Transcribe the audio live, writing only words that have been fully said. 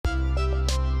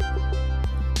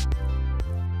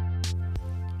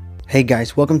Hey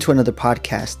guys, welcome to another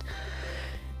podcast.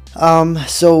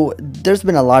 So there's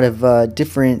been a lot of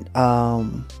different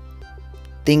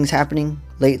things happening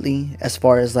lately as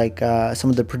far as some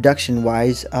of the production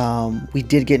wise. We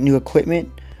did get new equipment.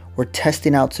 We're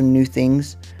testing out some new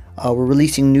things. We're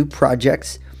releasing new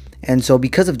projects, and so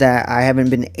because of that, I haven't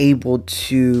been able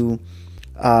to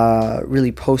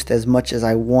really post as much as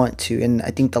I want to. And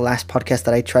I think the last podcast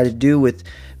that I tried to do with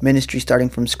ministry starting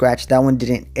from scratch, that one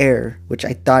didn't air, which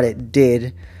I thought it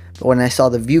did. But when I saw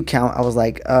the view count, I was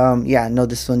like, yeah, no,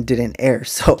 this one didn't air.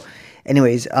 So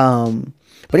anyways,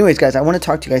 guys, I want to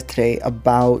talk to you guys today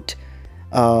about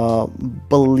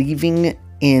believing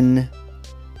in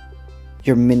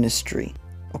your ministry.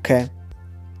 Okay,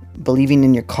 believing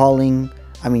in your calling.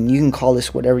 I mean, you can call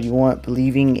this whatever you want.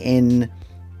 Believing in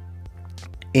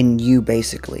you,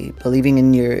 basically believing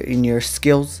in your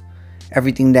skills,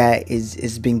 everything that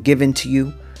is been given to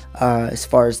you, as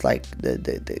far as like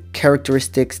the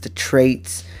characteristics, the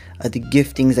traits, the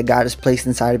giftings that God has placed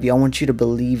inside of you. I want you to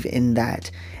believe in that,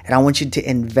 and I want you to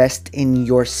invest in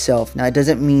yourself. Now, it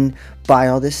doesn't mean buy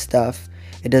all this stuff.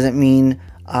 It doesn't mean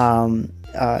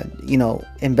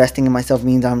investing in myself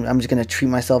means I'm just gonna treat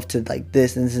myself to like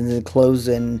this and clothes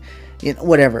and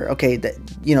whatever. Okay, that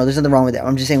there's nothing wrong with that.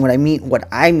 I'm just saying what I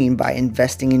mean by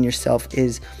investing in yourself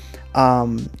is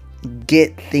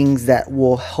get things that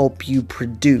will help you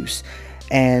produce,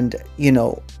 and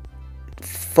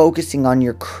focusing on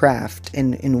your craft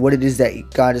and what it is that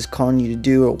God is calling you to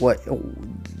do, or what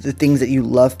the things that you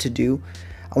love to do.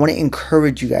 I want to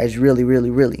encourage you guys really, really,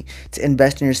 really to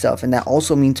invest in yourself. And that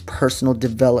also means personal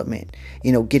development,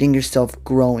 getting yourself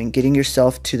growing, getting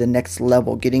yourself to the next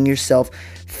level, getting yourself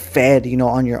fed,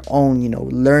 on your own,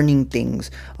 learning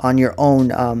things on your own.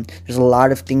 There's a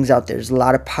lot of things out there. There's a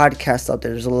lot of podcasts out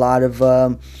there. There's a lot of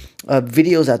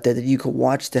videos out there that you could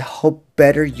watch to help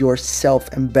better yourself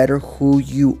and better who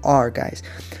you are, guys.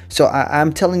 So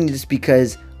I'm telling you this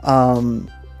because,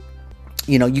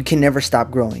 you can never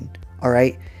stop growing. All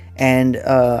right. And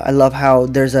I love how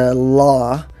there's a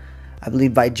law, I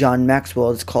believe by John Maxwell.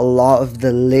 It's called Law of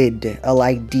the Lid,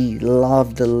 L-I-D, Law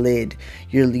of the Lid.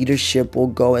 Your leadership will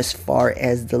go as far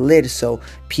as the lid. So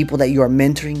people that you are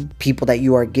mentoring, people that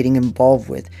you are getting involved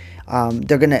with,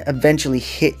 they're going to eventually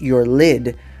hit your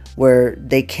lid where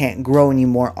they can't grow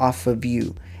anymore off of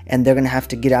you. And they're going to have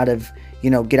to get out of,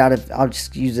 I'll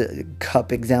just use a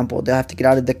cup example. They'll have to get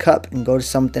out of the cup and go to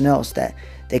something else that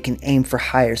they can aim for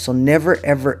higher. So never,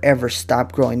 ever, ever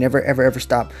stop growing. Never, ever, ever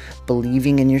stop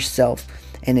believing in yourself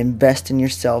and invest in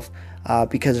yourself,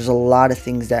 because there's a lot of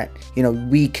things that,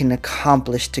 we can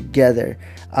accomplish together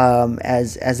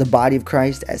as a body of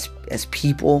Christ, as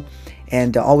people,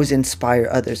 and always inspire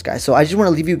others, guys. So I just want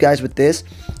to leave you guys with this.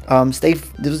 This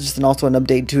was just also an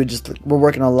update to it. We're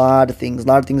working on a lot of things. A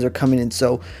lot of things are coming in.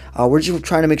 So we're just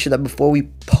trying to make sure that before we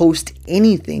post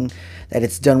anything, that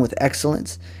it's done with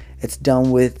excellence. It's done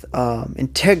with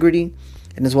integrity,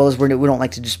 and as well as we don't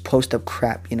like to just post up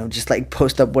crap, just like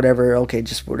post up whatever. Okay,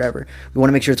 just whatever. We want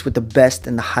to make sure it's with the best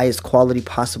and the highest quality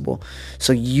possible,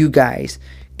 so you guys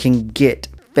can get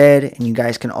fed, and you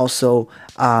guys can also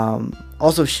not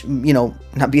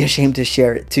be ashamed to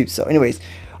share it too. So anyways,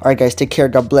 all right guys, take care.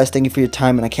 God bless. Thank you for your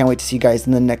time, and I can't wait to see you guys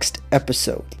in the next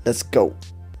episode. Let's go.